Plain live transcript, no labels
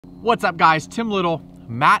What's up guys, Tim Little,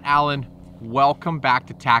 Matt Allen, welcome back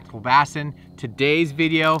to Tactical Bassin. Today's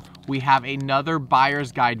video, we have another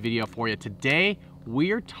buyer's guide video for you. Today, we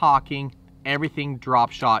are talking everything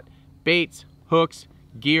drop shot, baits, hooks,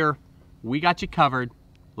 gear. We got you covered,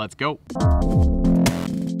 let's go.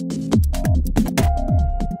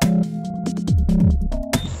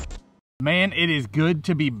 Man, it is good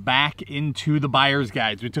to be back into the buyer's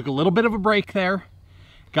guides. We took a little bit of a break there,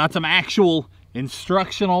 got some actual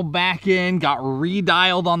instructional back in, got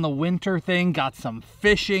redialed on the winter thing, got some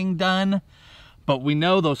fishing done, but we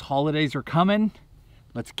know those holidays are coming.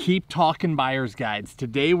 Let's keep talking buyer's guides.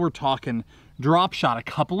 Today we're talking drop shot. A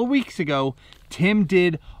couple of weeks ago, Tim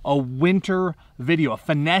did a winter video, a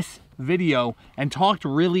finesse video, and talked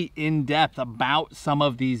really in depth about some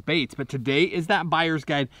of these baits. But today is that buyer's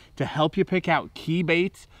guide to help you pick out key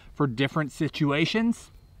baits for different situations.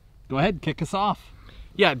 Go ahead, kick us off.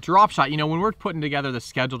 Yeah, drop shot. You know, when we're putting together the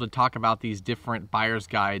schedule to talk about these different buyer's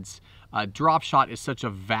guides, drop shot is such a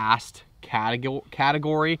vast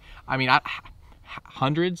category. I mean,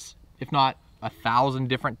 hundreds, if not 1,000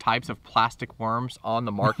 different types of plastic worms on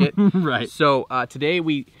the market. Right. So today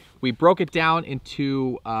we broke it down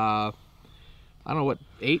into I don't know what,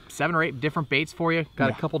 7 or 8 different baits for you. Got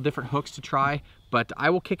a couple different hooks to try, but I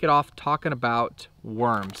will kick it off talking about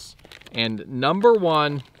worms. And number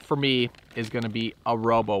one for me is going to be a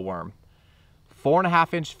robo worm.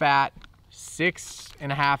 4.5 inch fat,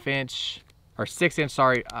 6.5 inch or 6 inch,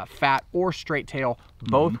 sorry, fat or straight tail.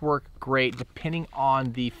 Both work great depending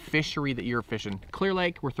on the fishery that you're fishing. Clear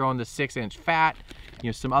Lake, we're throwing the 6 inch fat. You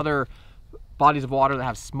know, some other bodies of water that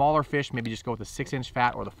have smaller fish, maybe just go with the 6 inch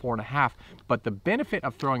fat or the 4.5. But the benefit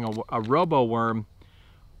of throwing a robo worm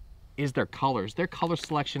is their colors. Their color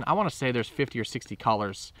selection, I want to say there's 50 or 60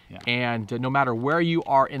 colors. Yeah. And no matter where you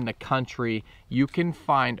are in the country, you can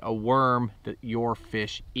find a worm that your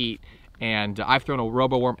fish eat. And I've thrown a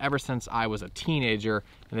robo worm ever since I was a teenager,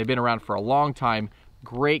 and they've been around for a long time.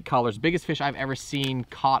 Great colors. Biggest fish I've ever seen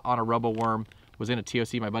caught on a robo worm was in a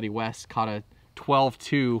TOC. My buddy Wes caught a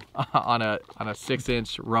 12-2 on a 6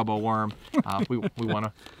 inch robo worm. We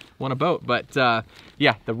won a boat. But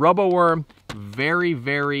yeah, the robo worm,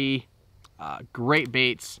 very great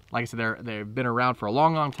baits. Like I said, they've been around for a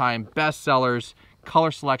long time. Best sellers.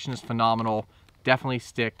 Color selection is phenomenal. Definitely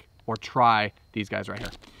stick or try these guys right here.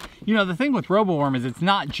 You know, the thing with robo worm is it's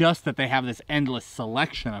not just that they have this endless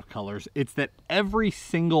selection of colors, it's that every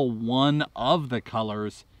single one of the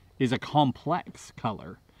colors is a complex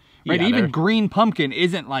color. Right? Yeah, even green pumpkin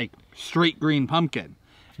isn't like straight green pumpkin.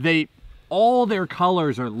 All their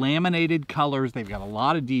colors are laminated colors. They've got a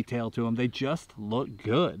lot of detail to them. They just look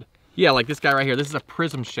good. Yeah, like this guy right here. This is a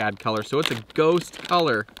prism shad color, so it's a ghost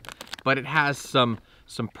color, but it has some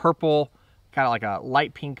purple, kind of like a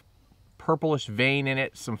light pink, purplish vein in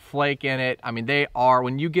it, some flake in it. I mean, they are,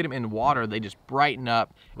 when you get them in water, they just brighten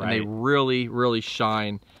up, and they really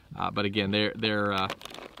shine. But again, they're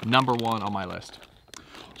number one on my list.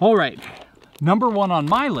 All right, number one on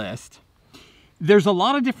my list, there's a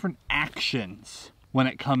lot of different actions when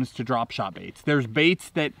it comes to drop shot baits. There's baits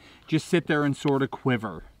that just sit there and sort of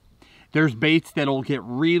quiver. There's baits that'll get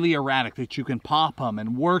really erratic, that you can pop them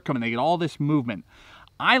and work them and they get all this movement.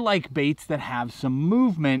 I like baits that have some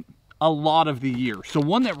movement a lot of the year. So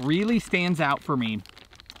one that really stands out for me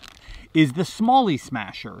is the Smallie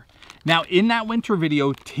Smasher. Now in that winter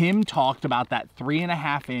video, Tim talked about that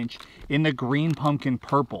 3.5 inch in the green pumpkin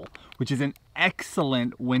purple, which is an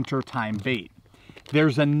excellent wintertime bait.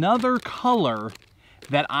 There's another color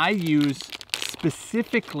that I use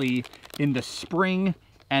specifically in the spring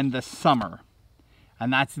and the summer,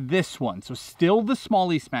 and that's this one. So still the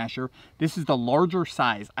Smallie Smasher. This is the larger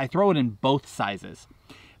size. I throw it in both sizes.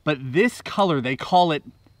 But this color, they call it,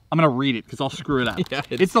 I'm gonna read it because I'll screw it up. Yeah,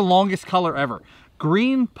 it's the longest color ever.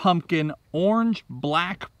 Green pumpkin, orange,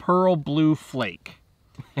 black, pearl, blue flake.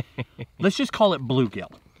 Let's just call it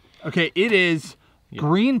bluegill. Okay, it is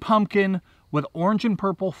green pumpkin with orange and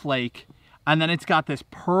purple flake, and then it's got this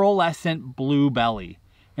pearlescent blue belly.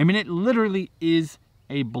 I mean, it literally is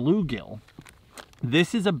a bluegill.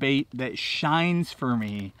 This is a bait that shines for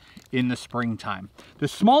me in the springtime. The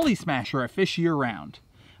Smallie Smasher I fish year round,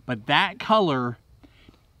 but that color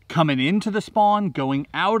coming into the spawn, going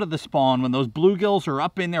out of the spawn, when those bluegills are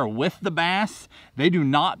up in there with the bass, they do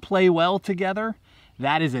not play well together.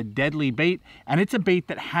 That is a deadly bait, and it's a bait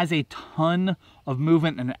that has a ton of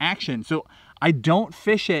movement and action. So I don't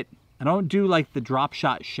fish it, I don't do like the drop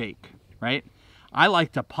shot shake, right? I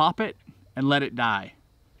like to pop it and let it die.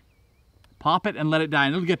 Pop it and let it die,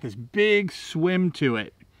 and it'll get this big swim to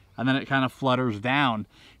it, and then it kind of flutters down.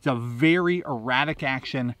 It's a very erratic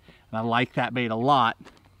action, and I like that bait a lot.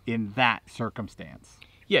 in that circumstance.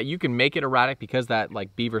 Yeah, you can make it erratic because that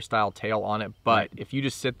like beaver style tail on it, but if you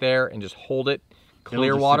just sit there and just hold it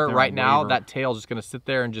clear water right now, that tail's just gonna sit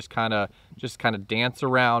there and just kind of dance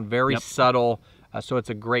around, very subtle. So it's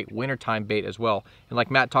a great wintertime bait as well. And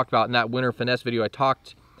like Matt talked about in that winter finesse video, I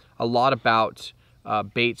talked a lot about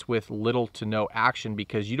baits with little to no action,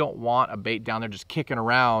 because you don't want a bait down there just kicking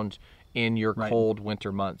around in your cold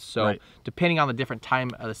winter months. So depending on the different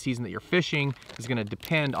time of the season that you're fishing is going to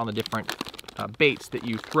depend on the different baits that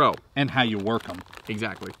you throw. And how you work them.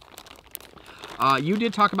 Exactly. You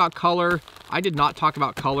did talk about color. I did not talk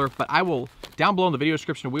about color, but I will, down below in the video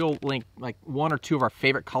description, we'll link like 1 or 2 of our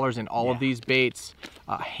favorite colors in all of these baits.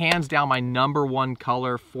 Hands down, my #1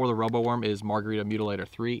 color for the RoboWorm is Margarita Mutilator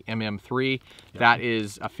 3, MM3. That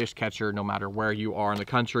is a fish catcher no matter where you are in the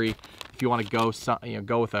country. If you want to go,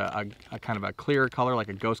 go with a kind of a clear color, like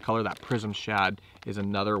a ghost color, that Prism Shad is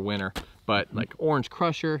another winner. But like Orange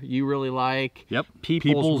Crusher, you really like.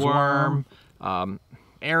 People's Worm.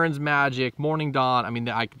 Aaron's Magic, Morning Dawn. I mean,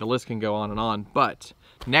 the list can go on and on. But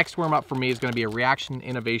next worm up for me is going to be a Reaction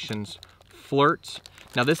Innovations Flirt.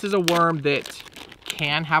 Now, this is a worm that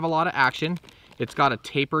can have a lot of action. It's got a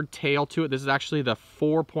tapered tail to it. This is actually the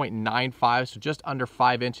 4.95, so just under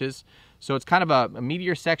 5 inches. So it's kind of a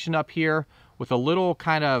meatier section up here with a little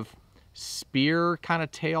kind of spear kind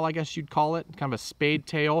of tail, I guess you'd call it, kind of a spade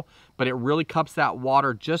tail, but it really cups that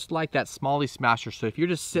water just like that Smalley Smasher. So if you're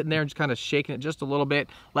just sitting there and just kind of shaking it just a little bit,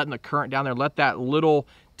 letting the current down there, let that little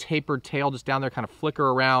tapered tail just down there kind of flicker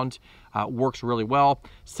around, works really well.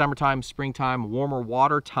 Summertime, springtime, warmer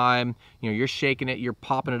water time, you're shaking it, you're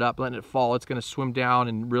popping it up, letting it fall, it's going to swim down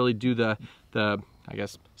and really do the I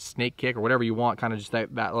guess snake kick or whatever you want, kind of just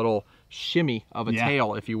that little shimmy of a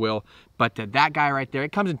tail, if you will. But that guy right there,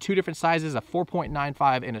 it comes in 2 different sizes, a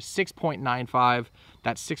 4.95 and a 6.95.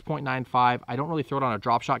 That 6.95, I don't really throw it on a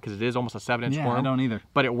drop shot because it is almost a 7-inch worm. I don't either.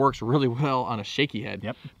 But it works really well on a shaky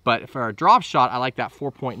head. But for a drop shot, I like that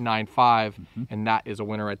 4.95, and that is a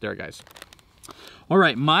winner right there, guys. All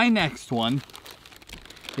right, my next one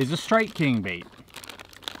is a Strike King bait.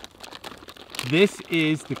 This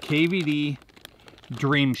is the KVD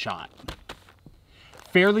Dream Shot.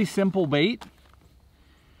 Fairly simple bait,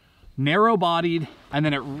 narrow bodied, and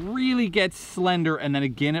then it really gets slender, and then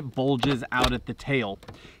again it bulges out at the tail.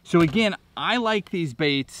 So again, I like these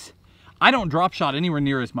baits. I don't drop shot anywhere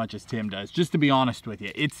near as much as Tim does, just to be honest with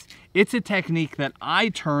you. It's a technique that I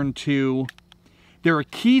turn to. There are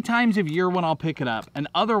key times of year when I'll pick it up, and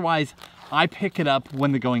otherwise I pick it up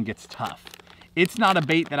when the going gets tough. It's not a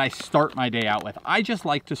bait that I start my day out with. I just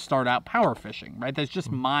like to start out power fishing, right? That's just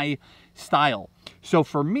my style. So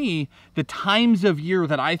for me, the times of year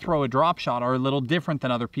that I throw a drop shot are a little different than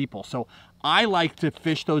other people. So I like to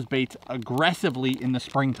fish those baits aggressively in the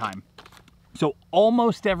springtime. So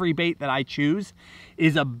almost every bait that I choose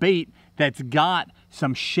is a bait that's got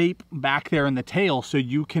some shape back there in the tail, so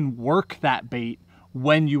you can work that bait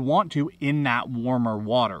when you want to in that warmer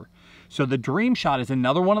water. So the Dream Shot is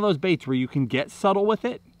another one of those baits where you can get subtle with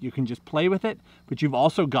it, you can just play with it, but you've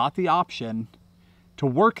also got the option to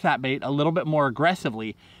work that bait a little bit more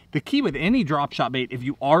aggressively. The key with any drop shot bait, if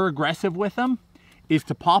you are aggressive with them, is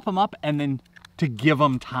to pop them up and then to give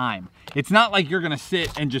them time. It's not like you're gonna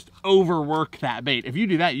sit and just overwork that bait. If you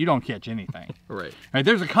do that, you don't catch anything. Right.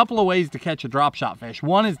 There's a couple of ways to catch a drop shot fish.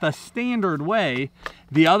 One is the standard way.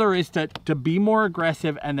 The other is to be more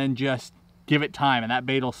aggressive and then just give it time, and that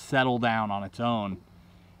bait will settle down on its own.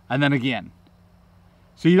 And then again.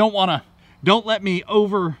 So you don't wanna, don't let me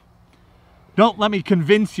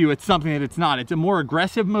convince you it's something that it's not. It's a more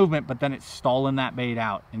aggressive movement, but then it's stalling that bait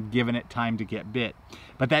out and giving it time to get bit.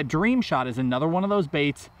 But that Dream Shot is another one of those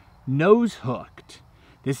baits, nose hooked.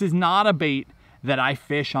 This is not a bait that I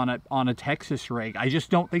fish on a Texas rig. I just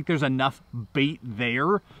don't think there's enough bait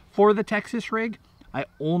there for the Texas rig. I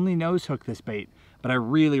only nose hook this bait, but I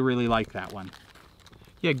really, really like that one.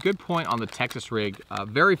 Yeah, good point on the Texas rig.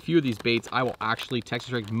 Very few of these baits I will actually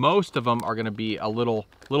Texas rig. Most of them are gonna be a little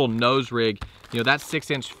nose rig. That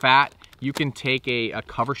 6-inch fat, you can take a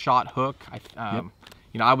cover shot hook. I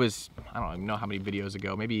don't even know how many videos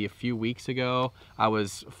ago, maybe a few weeks ago, I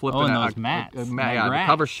was flipping the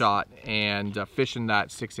cover shot and fishing that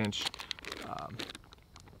 6-inch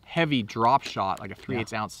heavy drop shot, like a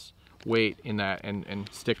 3/8 ounce weight in that, and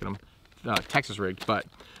sticking them Texas rigged. But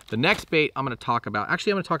the next bait I'm going to talk about,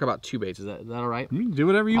 actually I'm going to talk about 2 baits. Is that all right? You can do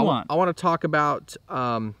whatever you want. I want to talk about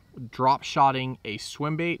drop shotting a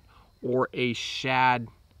swim bait or a shad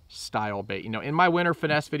style bait. In my winter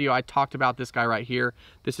finesse video, I talked about this guy right here.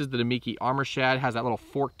 This is the Namiki Armor Shad. It has that little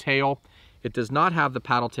forked tail. It does not have the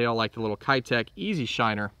paddle tail like the little Kitech Easy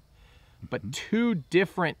Shiner, but two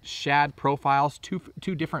different shad profiles,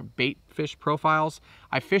 two different bait fish profiles.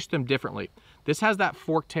 I fish them differently. This has that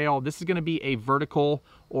fork tail. This is going to be a vertical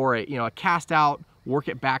or a cast out, work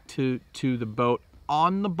it back to the boat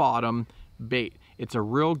on the bottom bait. It's a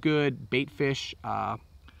real good bait fish.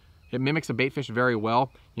 It mimics a bait fish very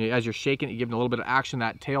well. As you're shaking it, you give it a little bit of action.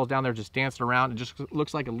 That tail's down there just dancing around. It just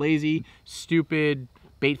looks like a lazy, stupid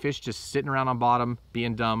bait fish just sitting around on bottom,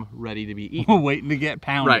 being dumb, ready to be eaten. Waiting to get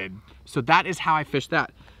pounded. Right. So that is how I fish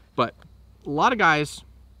that. But a lot of guys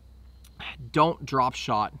don't drop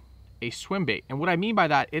shot a swim bait. And what I mean by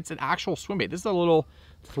that, it's an actual swim bait. This is a little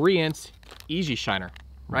 3-inch easy shiner,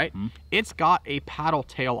 right? It's got a paddle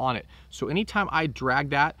tail on it. So anytime I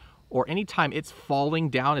drag that, or anytime it's falling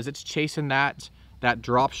down as it's chasing that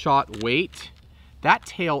drop shot weight, that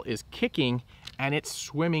tail is kicking and it's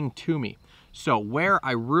swimming to me. So where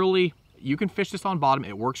you can fish this on bottom,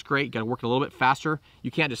 it works great. You gotta work it a little bit faster.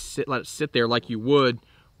 You can't just let it sit there like you would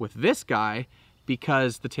with this guy,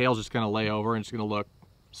 because the tail's just gonna lay over and it's gonna look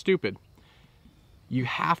stupid. You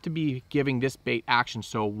have to be giving this bait action.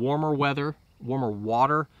 So warmer weather, warmer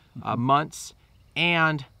water months,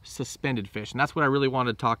 and suspended fish. And that's what I really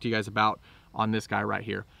wanted to talk to you guys about on this guy right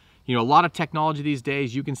here. A lot of technology these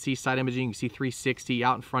days, you can see side imaging, you can see 360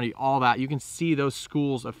 out in front of you, all that. You can see those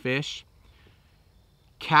schools of fish.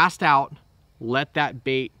 Cast out, let that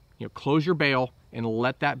bait, close your bail and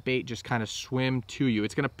let that bait just kind of swim to you.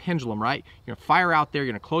 It's gonna pendulum, right? You're gonna fire out there,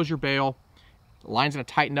 you're gonna close your bail, the line's gonna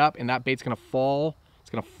tighten up and that bait's gonna fall. It's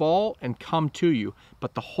gonna fall and come to you.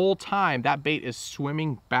 But the whole time that bait is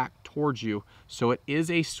swimming back towards you. So it is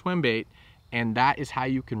a swim bait, and that is how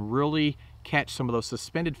you can really catch some of those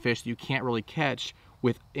suspended fish that you can't really catch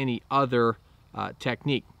with any other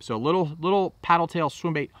technique. So little paddle tail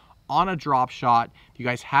swim bait on a drop shot. If you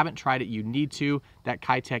guys haven't tried it, you need to. That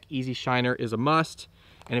Kitech Easy Shiner is a must.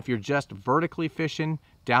 And if you're just vertically fishing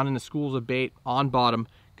down in the schools of bait on bottom,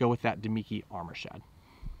 go with that Demiki Armor Shad.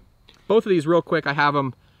 Both of these real quick, I have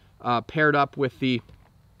them paired up with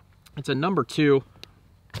it's a number 2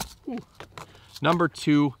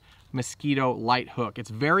 mosquito light hook. It's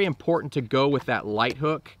very important to go with that light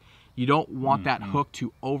hook. You don't want that hook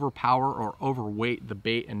to overpower or overweight the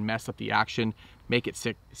bait and mess up the action, make it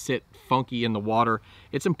sit funky in the water.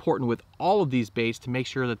 It's important with all of these baits to make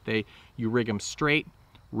sure that you rig them straight,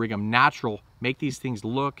 rig them natural, make these things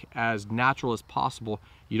look as natural as possible.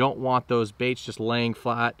 You don't want those baits just laying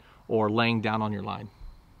flat or laying down on your line.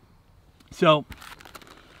 So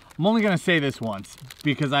I'm only gonna say this once,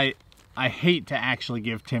 because I hate to actually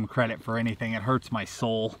give Tim credit for anything. It hurts my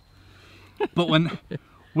soul. But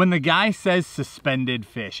when the guy says suspended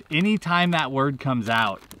fish, anytime that word comes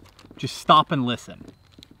out, just stop and listen.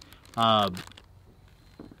 I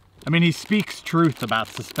mean, he speaks truth about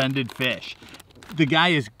suspended fish. The guy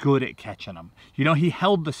is good at catching them. He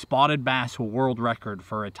held the spotted bass world record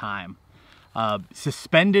for a time.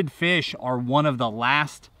 Suspended fish are one of the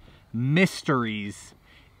last mysteries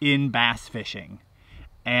in bass fishing.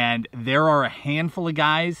 And there are a handful of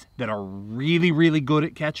guys that are really, really good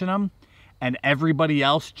at catching them, and everybody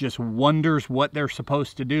else just wonders what they're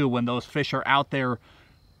supposed to do when those fish are out there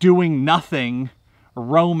doing nothing,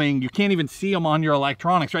 roaming. You can't even see them on your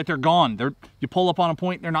electronics, right? They're gone. You pull up on a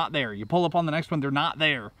point, they're not there. You pull up on the next one, they're not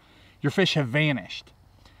there. Your fish have vanished.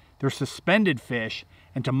 They're suspended fish,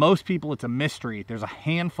 and to most people it's a mystery. There's a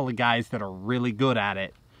handful of guys that are really good at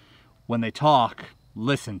it. When they talk,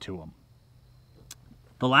 listen to them.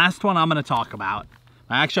 The last one I'm going to talk about,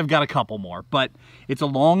 I've got a couple more, but it's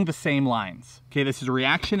along the same lines. Okay, this is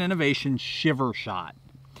Reaction Innovation Shiver Shot.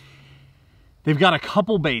 They've got a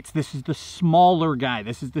couple baits. This is the smaller guy.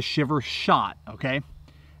 This is the Shiver Shot, okay?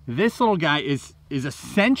 This little guy is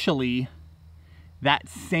essentially that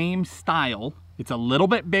same style. It's a little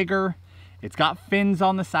bit bigger. It's got fins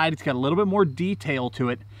on the side. It's got a little bit more detail to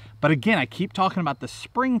it. But again, I keep talking about the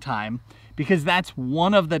springtime, because that's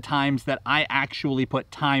one of the times that I actually put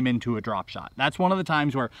time into a drop shot. That's one of the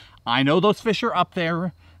times where I know those fish are up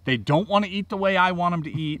there. They don't want to eat the way I want them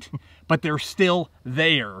to eat, but they're still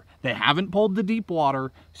there. They haven't pulled the deep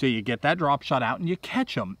water, so you get that drop shot out and you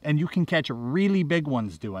catch them, and you can catch really big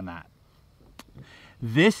ones doing that.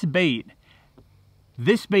 This bait,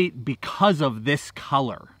 because of this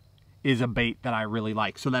color, is a bait that I really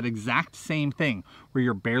like. So that exact same thing where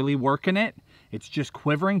you're barely working it, it's just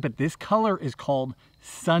quivering, but this color is called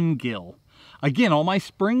sungill. Again, all my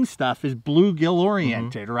spring stuff is bluegill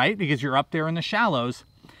oriented, right? Because you're up there in the shallows.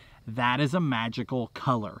 That is a magical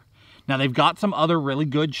color. Now they've got some other really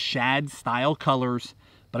good shad style colors,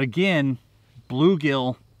 but again,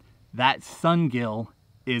 bluegill, that sungill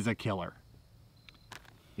is a killer.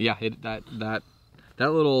 Yeah, that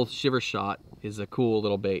That little shiver shot is a cool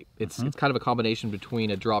little bait. It's kind of a combination between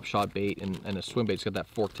a drop shot bait and a swim bait. It's got that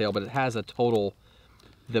forked tail, but it has a total,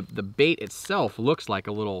 the bait itself looks like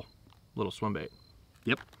a little swim bait.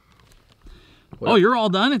 Yep. Oh, you're all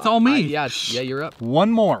done? It's all me. Yeah, you're up. One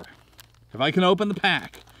more. If I can open the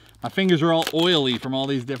pack. My fingers are all oily from all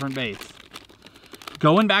these different baits.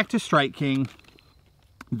 Going back to Strike King,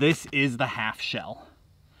 this is the half shell.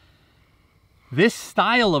 This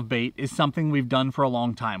style of bait is something we've done for a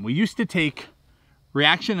long time. We used to take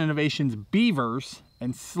Reaction Innovations beavers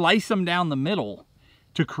and slice them down the middle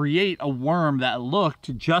to create a worm that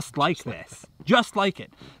looked just like this. Just like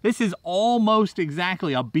it. This is almost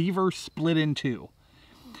exactly a beaver split in two.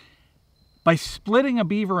 By splitting a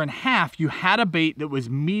beaver in half, you had a bait that was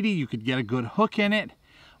meaty, you could get a good hook in it,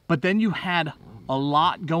 but then you had a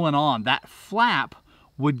lot going on. That flap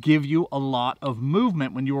would give you a lot of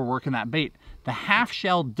movement when you were working that bait. The half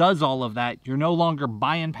shell does all of that. You're no longer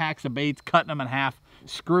buying packs of baits, cutting them in half,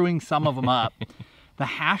 screwing some of them up. The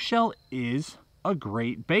half shell is a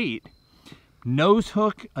great bait. Nose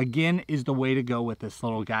hook, again, is the way to go with this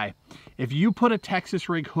little guy. If you put a Texas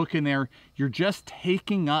rig hook in there, you're just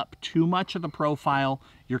taking up too much of the profile.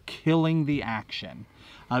 You're killing the action.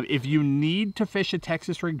 If you need to fish a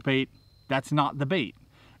Texas rigged bait, that's not the bait.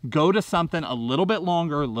 Go to something a little bit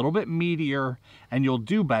longer, a little bit meatier, and you'll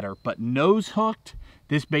do better. But nose hooked,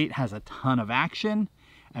 this bait has a ton of action,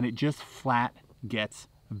 and it just flat gets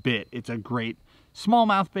bit. It's a great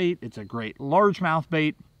smallmouth bait. It's a great largemouth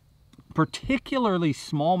bait, particularly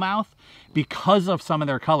smallmouth because of some of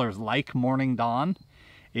their colors, like Morning Dawn.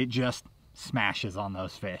 It just smashes on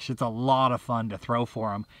those fish. It's a lot of fun to throw for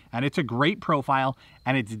them, and it's a great profile,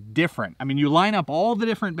 and it's different. I mean, you line up all the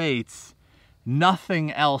different baits,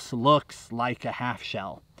 nothing else looks like a half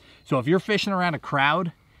shell. So if you're fishing around a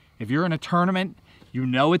crowd, if you're in a tournament, you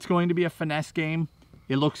know it's going to be a finesse game.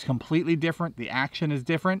 It looks completely different. The action is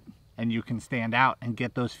different, and you can stand out and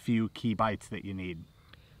get those few key bites that you need.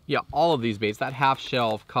 Yeah, all of these baits, that half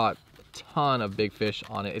shell caught a ton of big fish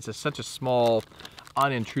on it. It's such a small,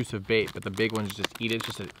 unintrusive bait, but the big ones just eat it. It's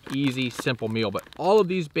just an easy, simple meal. But all of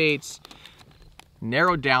these baits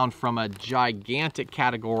narrowed down from a gigantic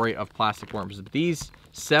category of plastic worms. These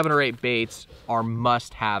 7 or 8 baits are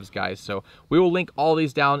must-haves, guys. So we will link all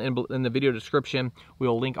these down in the video description. We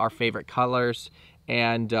will link our favorite colors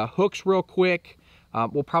and hooks real quick.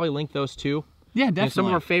 We'll probably link those too. Yeah, definitely. And some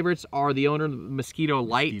of our favorites are the Owner Mosquito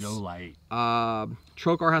Lights. Mosquito Light.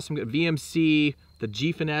 Trokar has some good VMC, the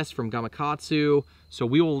G Finesse from Gamakatsu. So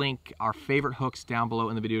we will link our favorite hooks down below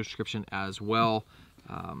in the video description as well.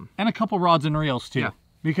 And a couple rods and reels too. Yeah.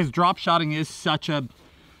 Because drop shotting is such a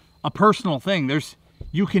personal thing.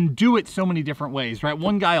 You can do it so many different ways, right?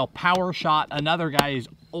 One guy will power shot, another guy is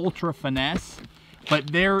ultra finesse.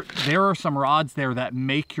 But there are some rods there that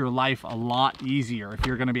make your life a lot easier if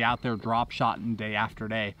you're going to be out there drop shotting day after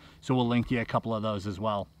day. So we'll link you a couple of those as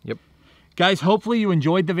well. Yep. Guys, hopefully you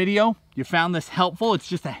enjoyed the video. You found this helpful. It's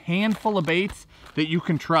just a handful of baits that you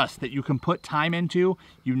can trust, that you can put time into.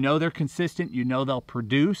 You know they're consistent. You know they'll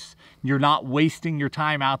produce. You're not wasting your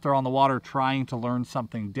time out there on the water trying to learn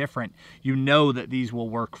something different. You know that these will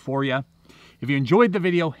work for you. If you enjoyed the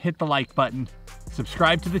video, hit the like button,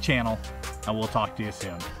 subscribe to the channel, and we'll talk to you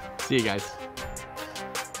soon. See you guys.